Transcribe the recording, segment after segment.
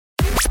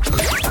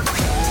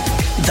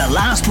The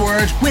Last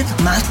Word with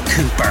Matt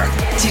Cooper.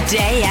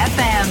 Today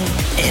FM.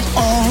 It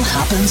all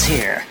happens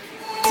here.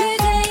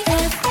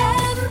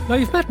 Now,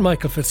 you've met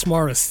Michael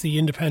Fitzmaurice, the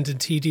independent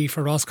TD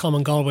for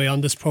Roscommon, Galway,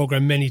 on this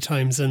programme many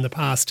times in the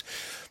past.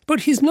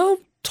 But he's now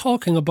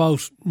talking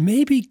about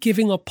maybe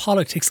giving up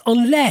politics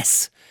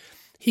unless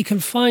he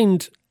can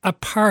find a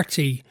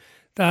party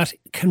that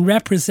can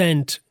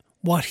represent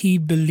what he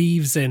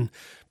believes in.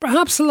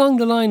 Perhaps along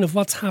the line of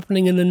what's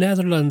happening in the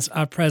Netherlands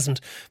at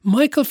present.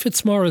 Michael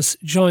Fitzmaurice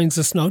joins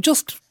us now.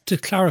 Just to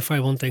clarify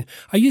one thing,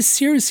 are you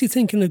seriously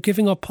thinking of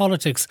giving up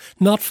politics,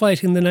 not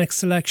fighting the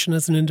next election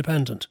as an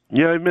independent?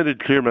 Yeah, I've made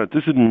it clear, Matt.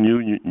 This isn't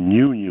new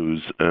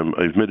news.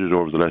 I've made it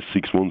over the last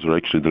 6 months, or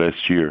actually the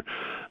last year,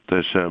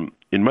 that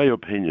in my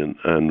opinion,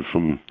 and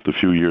from the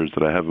few years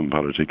that I have in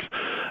politics,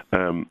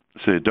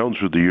 say down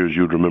through the years,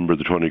 you'd remember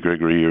the Tony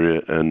Gregory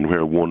era, and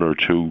where one or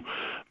two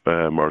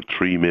or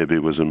three maybe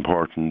was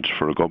important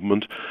for a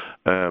government.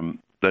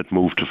 That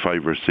moved to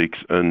 5 or 6,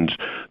 and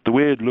the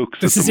way it looks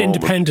this at the moment,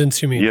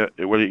 independence, you mean?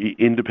 Yeah, well,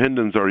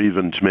 independence, or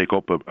even to make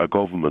up a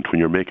government, when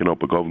you're making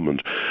up a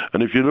government.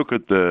 And if you look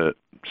at the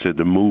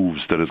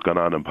moves that has gone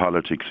on in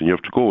politics, and you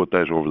have to go with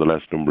that over the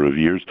last number of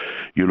years,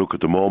 you look at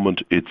the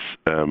moment, it's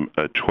a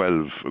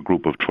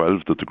group of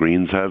 12 that the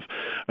Greens have,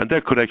 and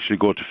that could actually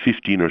go to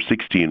 15 or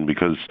 16,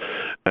 because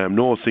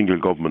no single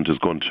government is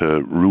going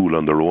to rule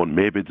on their own.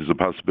 Maybe there's a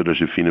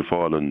possibility Fianna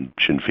Fáil and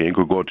Sinn Féin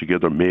could go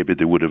together. Maybe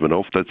they would have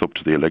enough. That's up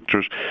to the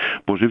electorate.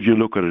 But if you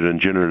look at it in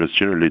general, it's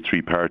generally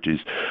 3 parties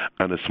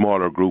and a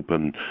smaller group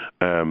of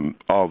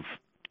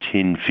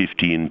 10,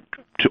 15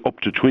 to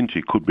up to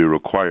 20 could be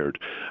required.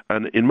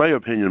 And in my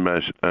opinion,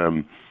 Matt,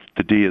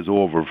 the day is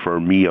over for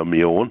me on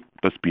my own.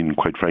 That's being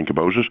quite frank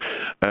about it.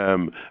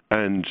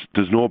 And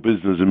there's no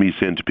business in me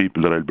saying to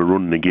people that I'll be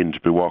running again to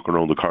be walking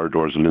around the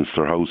corridors of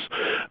Leinster House.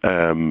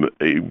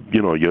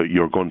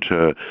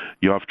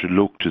 You have to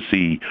look to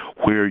see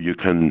where you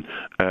can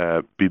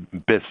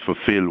best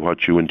fulfil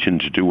what you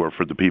intend to do, or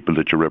for the people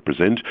that you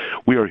represent.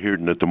 We are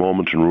hearing at the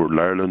moment in rural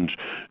Ireland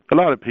a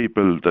lot of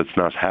people that's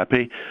not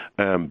happy,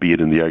 be it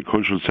in the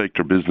agricultural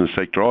sector, business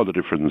sector, all the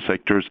different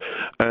sectors.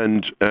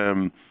 And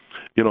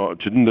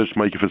to think that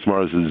Michael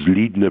Fitzmaurice is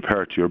leading a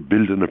party or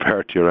building a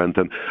party or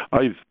anything,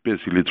 I've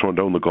basically thrown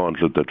down the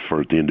gauntlet that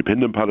for the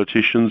independent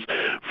politicians,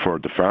 for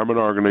the farming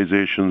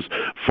organisations,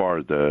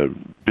 for the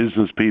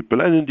business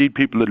people, and indeed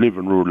people that live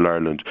in rural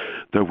Ireland,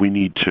 that we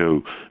need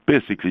to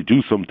basically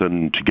do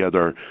something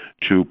together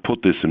to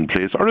put this in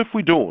place. Or if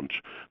we don't,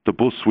 the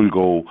bus will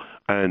go,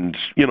 and,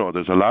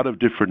 there's a lot of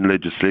different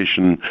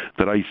legislation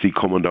that I see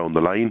coming down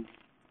the line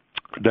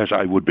that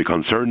I would be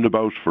concerned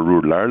about for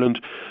rural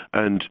Ireland.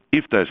 And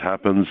if that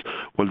happens,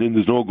 well, then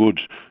there's no good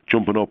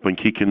jumping up and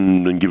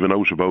kicking and giving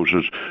out about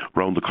it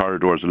around the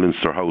corridors of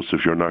Leinster House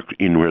if you're not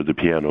in where the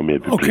piano may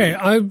be playing. Okay,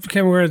 I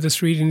became aware of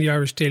this reading the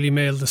Irish Daily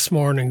Mail this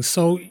morning.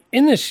 So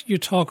in it you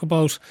talk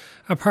about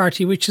a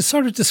party which is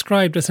sort of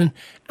described as an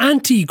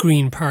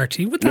anti-Green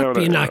party. Would that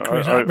be an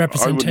accurate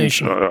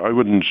representation? I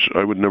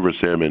would never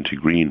say I'm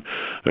anti-Green.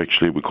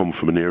 Actually, we come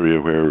from an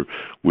area where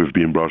we've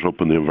been brought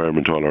up in the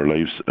environment all our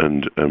lives,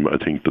 and I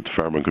think that the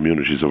farming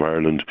communities of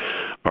Ireland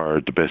are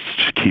the best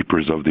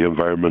keepers of the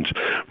environment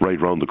right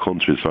around the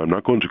country. So I'm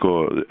not going to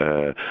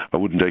go, I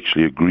wouldn't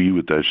actually agree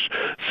with that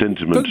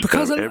sentiment. But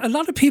because a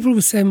lot of people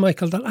would say,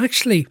 Michael, that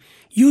actually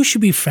you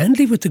should be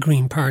friendly with the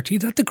Green Party,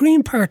 that the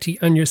Green Party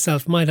and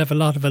yourself might have a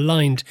lot of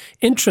aligned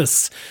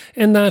interests,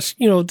 in that,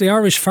 the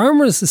Irish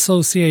Farmers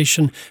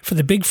Association for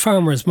the big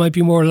farmers might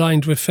be more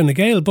aligned with Fine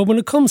Gael, but when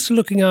it comes to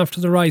looking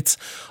after the rights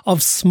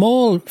of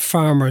small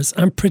farmers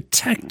and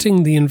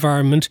protecting the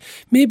environment,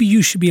 maybe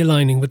you should be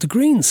aligning with the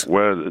Greens.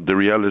 Well, the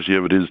reality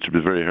of it is to be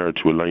very hard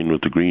to align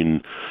with the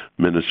Green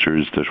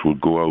ministers that would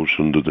go out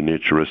under the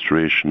nature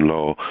restoration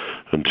law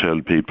and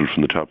tell people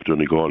from the top of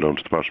Donegal down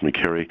to the bottom of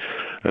Kerry,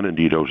 and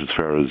indeed out as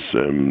far as,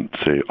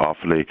 say,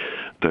 Offaly,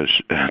 that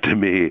they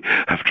may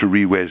have to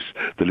re-wet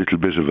the little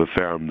bit of a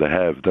farm they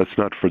have. That's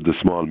not for the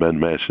small man,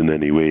 Matt, in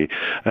any way.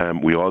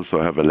 We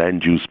also have a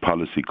land use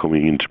policy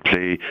coming into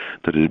play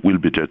that it will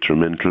be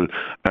detrimental.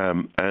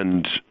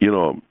 And,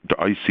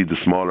 I see the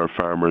smaller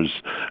farmers,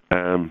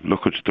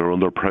 they're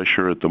under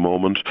pressure at the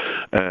moment,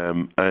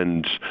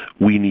 and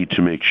we need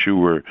to make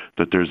sure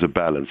that there's a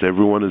balance.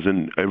 Everyone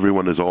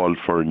is all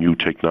for new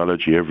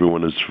technology.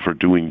 Everyone is for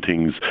doing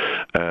things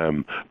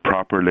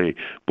properly.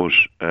 But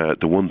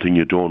the one thing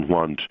you don't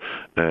want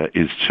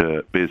is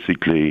to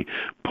basically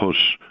put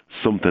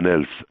something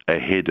else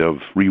ahead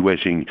of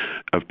re-wetting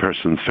a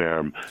person's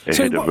farm.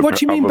 So what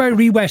do you mean by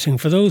re-wetting,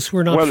 for those who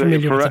are not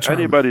familiar with the term?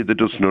 Anybody that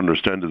doesn't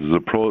understand it, there's a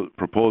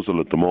proposal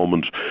at the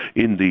moment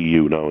in the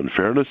EU now, in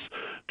fairness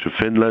to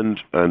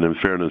Finland and in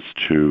fairness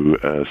to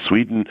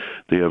Sweden.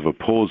 They have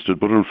opposed it,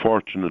 but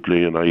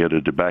unfortunately, and I had a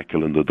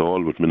debacle in the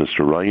Dáil with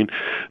Minister Ryan,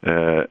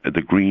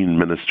 the Green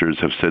ministers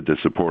have said they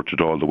support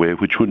it all the way,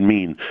 which would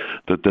mean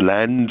that the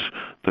land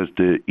that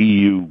the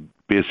EU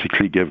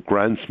basically gave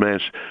grants,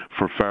 Matt,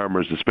 for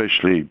farmers,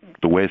 especially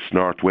the west,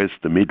 northwest,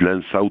 the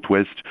Midlands,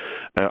 southwest,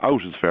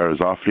 out as far as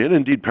Offaly, and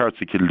indeed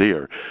parts of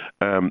Kildare,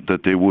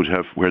 that they would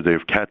have, where they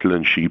have cattle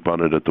and sheep on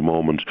it at the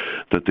moment,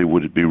 that they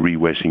would be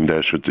re-wetting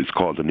that. It's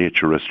called the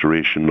Nature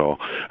Restoration Law,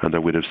 and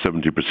that we'd have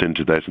 70%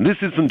 of that. And this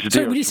isn't today.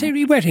 So when you say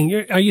re-wetting,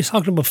 are you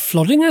talking about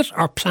flooding it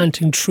or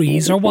planting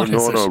trees, or what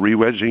is it? No,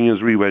 re-wetting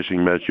is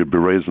re-wetting, Matt. You'd be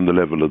raising the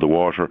level of the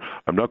water.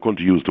 I'm not going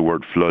to use the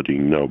word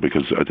flooding now,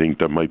 because I think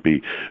that might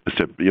be a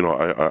step.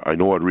 I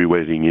know what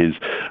re-wetting is,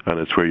 and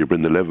it's where you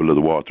bring the level of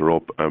the water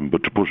up.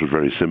 But to put it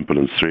very simple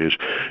and straight,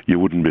 you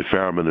wouldn't be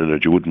farming in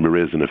it, you wouldn't be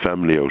raising a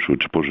family out of it,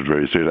 to put it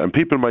very straight. And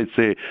people might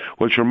say,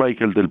 well, sure,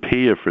 Michael, they'll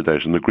pay you for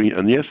that.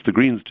 And yes, the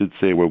Greens did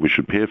say, well, we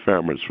should pay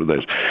farmers for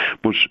that.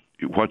 But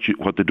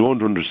what they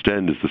don't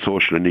understand is the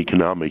social and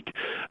economic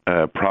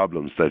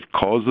problems that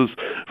causes,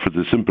 for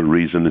the simple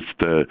reason it's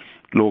the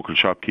local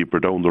shopkeeper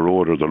down the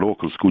road or the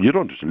local school. You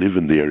don't have to live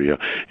in the area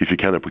if you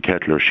cannot put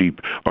cattle or sheep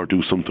or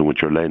do something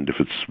with your land. If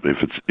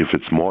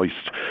it's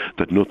moist,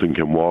 that nothing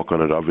can walk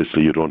on it,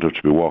 obviously you don't have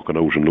to be walking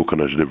out and looking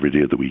at it every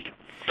day of the week.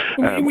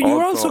 You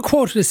were also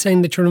quoted as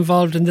saying that you're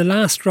involved in the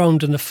last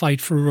round in the fight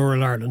for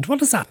rural Ireland. What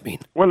does that mean?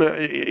 Well,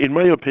 in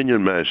my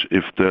opinion, Matt,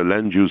 if the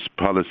land use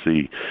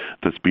policy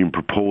that's being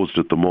proposed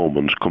at the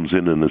moment comes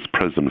in its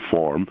present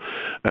form,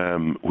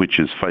 which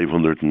is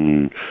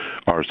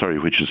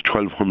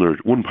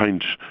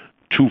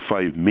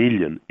 1.25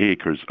 million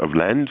acres of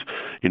land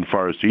in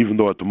forestry, even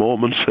though at the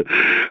moment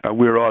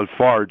we're all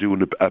for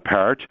doing a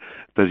part,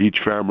 that each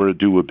farmer would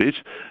do a bit,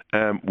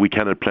 we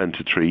cannot plant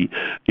a tree.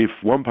 If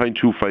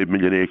 1.25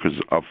 million acres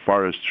of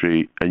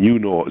forestry, and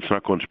it's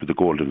not going to be the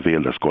Golden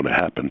Vale that's going to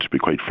happen, to be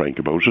quite frank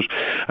about it,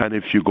 and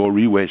if you go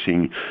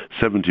re-wetting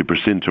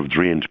 70% of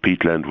drained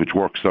peatland, which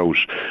works out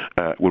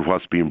with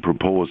what's being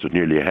proposed at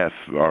nearly half,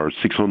 or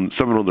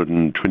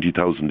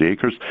 720,000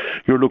 acres,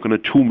 you're looking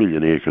at 2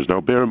 million acres.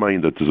 Now bear in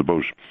mind that there's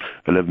about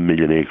 11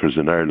 million acres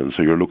in Ireland,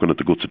 so you're looking at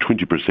the guts of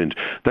 20%.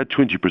 That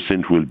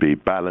 20% will be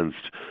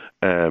balanced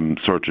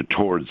sort of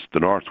towards the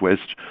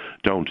northwest,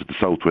 down to the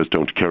southwest,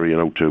 down to Kerry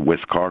and out to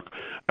West Cork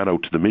and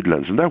out to the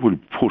Midlands. And that will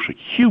put a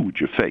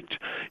huge effect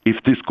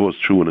if this goes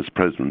through in its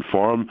present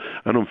form.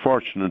 And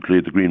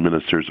unfortunately, the Green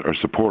ministers are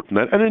supporting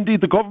that. And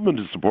indeed, the government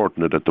is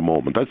supporting it at the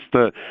moment. That's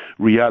the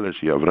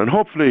reality of it. And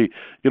hopefully,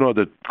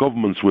 that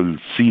governments will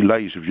see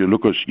light. If you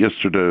look at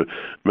yesterday,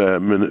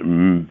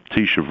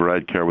 Taoiseach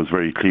Varadkar was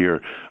very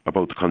clear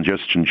about the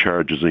congestion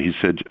charges. And he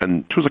said,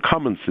 and it was a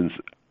common sense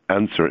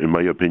answer, in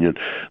my opinion,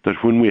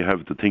 that when we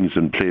have the things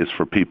in place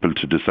for people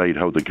to decide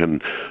how they can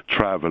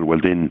travel, well,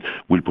 then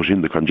we'll put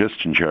in the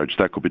congestion charge.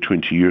 That could be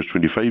 20 years,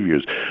 25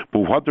 years. But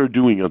what they're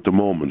doing at the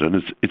moment,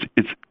 and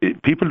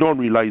people don't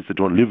realise they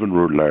don't live in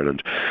rural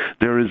Ireland.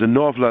 There is an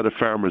awful lot of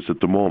farmers at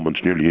the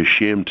moment, nearly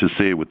ashamed to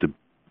say, with the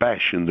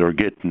bashing they're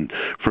getting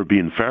for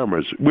being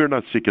farmers. We're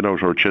not sticking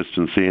out our chest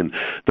and saying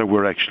that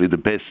we're actually the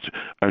best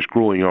at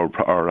growing or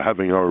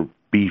having our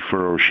beef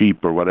or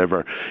sheep or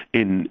whatever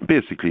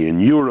basically in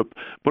Europe.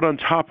 But on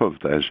top of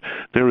that,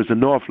 there is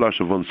an awful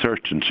lot of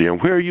uncertainty.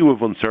 And where you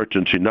have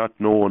uncertainty, not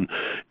knowing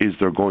is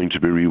there going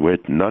to be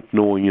re-wetting, not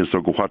knowing is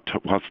there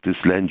what's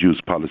this land use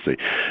policy,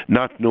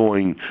 not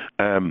knowing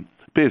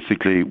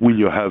basically, will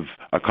you have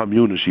a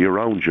community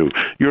around you?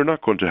 You're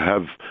not going to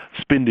have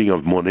spending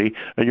of money,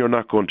 and you're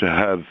not going to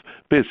have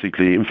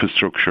basically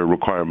infrastructure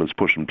requirements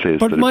put in place.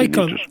 But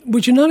Michael,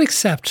 would you not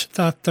accept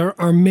that there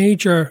are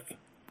major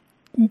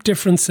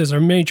differences or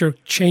major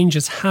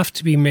changes have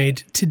to be made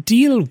to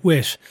deal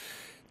with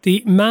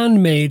the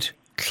man-made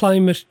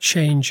climate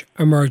change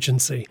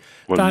emergency,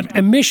 that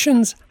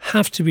emissions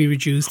have to be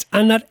reduced,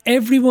 and that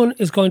everyone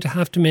is going to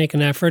have to make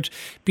an effort,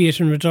 be it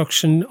in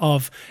reduction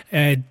of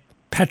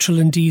petrol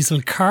and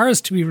diesel cars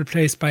to be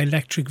replaced by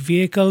electric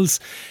vehicles,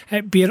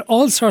 be it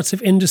all sorts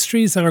of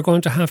industries that are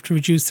going to have to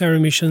reduce their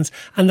emissions,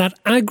 and that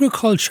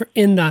agriculture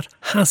in that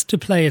has to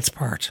play its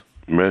part.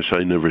 Matt,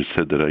 I never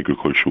said that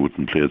agriculture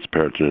wouldn't play its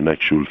part. In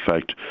actual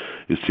fact,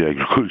 it's the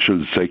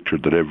agricultural sector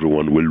that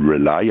everyone will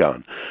rely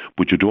on.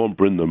 But you don't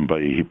bring them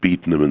by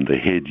beating them in the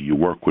head. You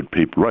work with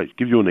people. Right,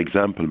 give you an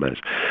example, Matt.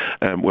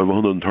 We have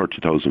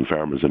 130,000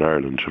 farmers in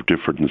Ireland of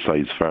different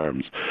size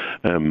farms.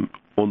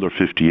 Under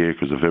 50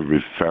 acres of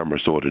every farmer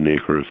sowed an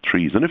acre of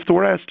trees. And if they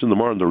were asked in the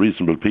morning, the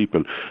reasonable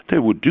people, they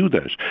would do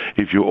that.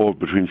 If you owe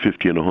between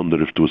 50 and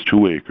 100, if there was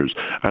 2 acres,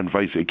 and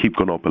keep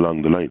going up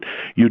along the line,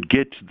 you'd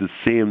get the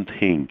same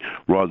thing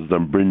rather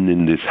than bringing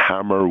in this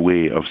hammer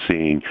way of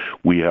saying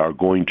we are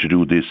going to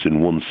do this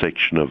in one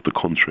section of the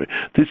country.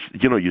 This,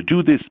 you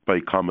do this by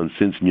common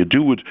sense, and you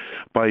do it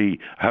by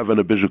having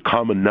a bit of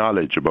common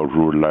knowledge about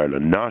rural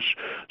Ireland, not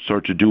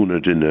sort of doing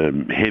it in a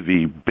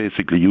heavy,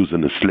 basically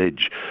using a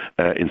sledge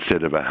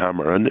instead of of a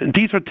hammer. And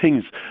these are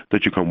things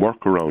that you can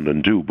work around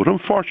and do. But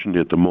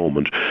unfortunately at the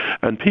moment,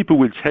 and people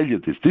will tell you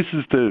this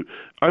is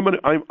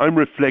I'm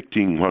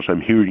reflecting what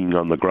I'm hearing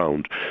on the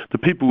ground. The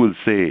people will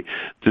say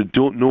that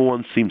no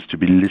one seems to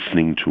be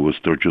listening to us.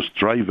 They're just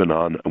driving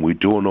on and we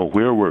don't know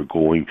where we're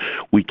going.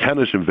 We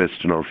cannot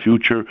invest in our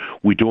future.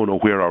 We don't know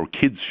where our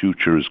kids'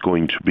 future is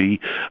going to be.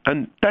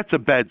 And that's a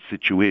bad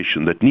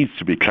situation that needs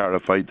to be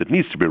clarified, that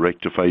needs to be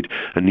rectified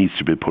and needs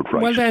to be put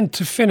right. Well then,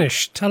 to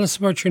finish, tell us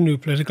about your new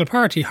political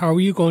party. How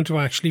are you going to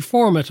actually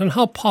form it and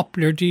how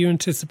popular do you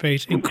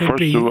anticipate it could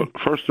be?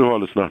 First of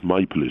all, it's not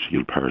my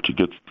political party.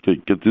 This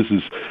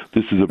is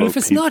about. But if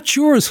it's not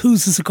yours,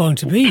 whose is it going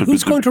to be?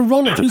 Who's going to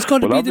run it? Who's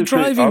going to be the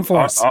driving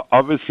force?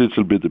 Obviously,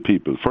 it'll be the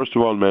people. First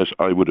of all, Matt,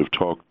 I would have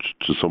talked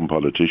to some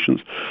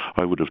politicians.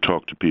 I would have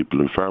talked to people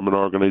in farming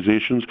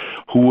organisations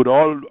who would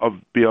all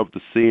be of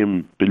the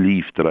same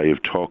belief that I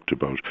have talked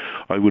about.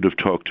 I would have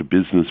talked to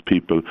business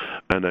people,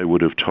 and I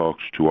would have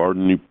talked to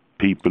ordinary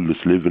people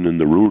that's living in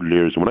the rural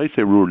areas. And when I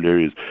say rural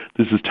areas,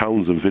 this is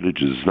towns and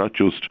villages. It's not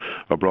just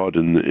abroad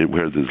in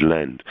where there's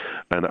land.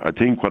 And I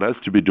think what has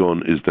to be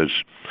done is that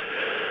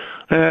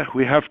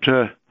we have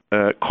to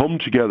come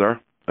together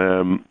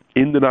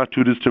in the not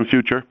too distant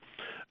future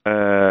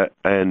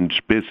and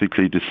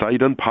basically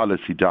decide on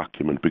policy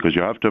document, because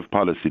you have to have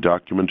policy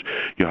document,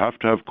 you have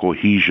to have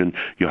cohesion,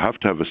 you have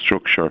to have a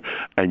structure,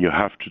 and you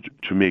have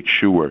to make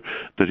sure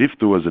that if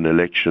there was an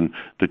election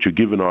that you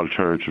give an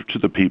alternative to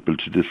the people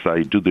to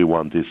decide do they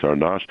want this or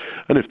not,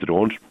 and if they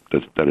don't,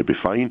 that'll be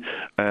fine.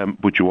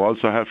 But you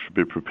also have to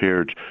be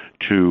prepared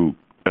to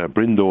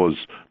bring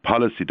those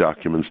policy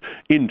documents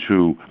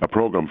into a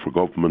programme for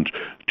government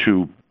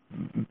to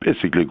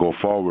basically go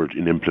forward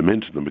in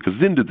implementing them, because at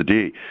the end of the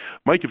day,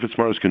 Michael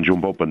Fitzmaurice can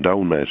jump up and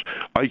down, Matt.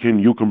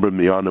 You can bring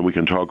me on and we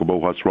can talk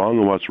about what's wrong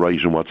and what's right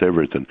and what's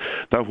everything.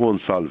 That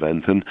won't solve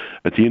anything.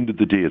 At the end of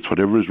the day, it's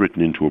whatever is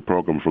written into a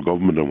programme for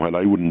government, and while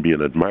I wouldn't be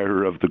an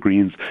admirer of the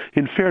Greens,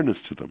 in fairness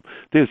to them,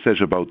 they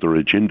set about their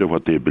agenda,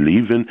 what they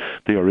believe in.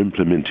 They are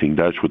implementing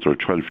that with their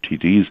 12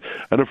 TDs,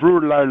 and if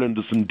rural Ireland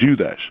doesn't do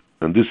that,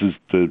 and this is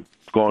the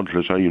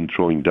gauntlet I am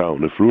throwing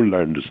down, if rural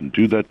Ireland doesn't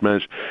do that,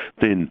 Matt,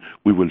 then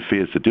we will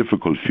face a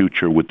difficult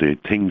future with the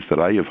things that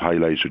I have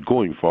highlighted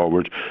going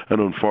forward,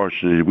 and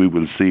unfortunately we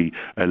will see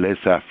a less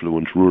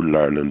affluent rural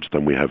Ireland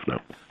than we have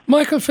now.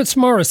 Michael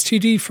Fitzmaurice,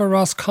 TD for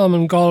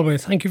Roscommon, Galway,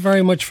 thank you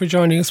very much for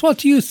joining us. What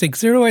do you think?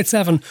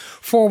 087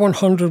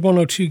 4100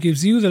 102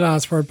 gives you the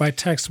last word by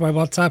text or by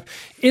WhatsApp.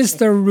 Is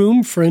there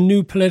room for a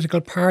new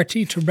political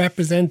party to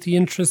represent the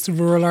interests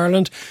of rural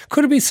Ireland?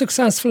 Could it be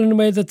successful in a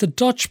way that the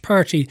Dutch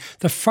party,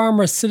 the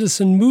Farmer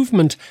Citizen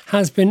Movement,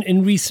 has been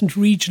in recent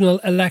regional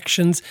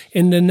elections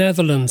in the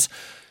Netherlands?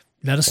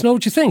 Let us know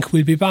what you think.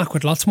 We'll be back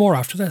with lots more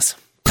after this.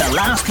 The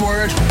Last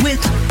Word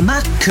with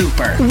Matt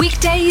Cooper.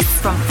 Weekdays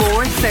from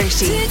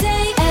 4:30.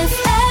 Today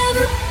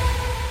FM.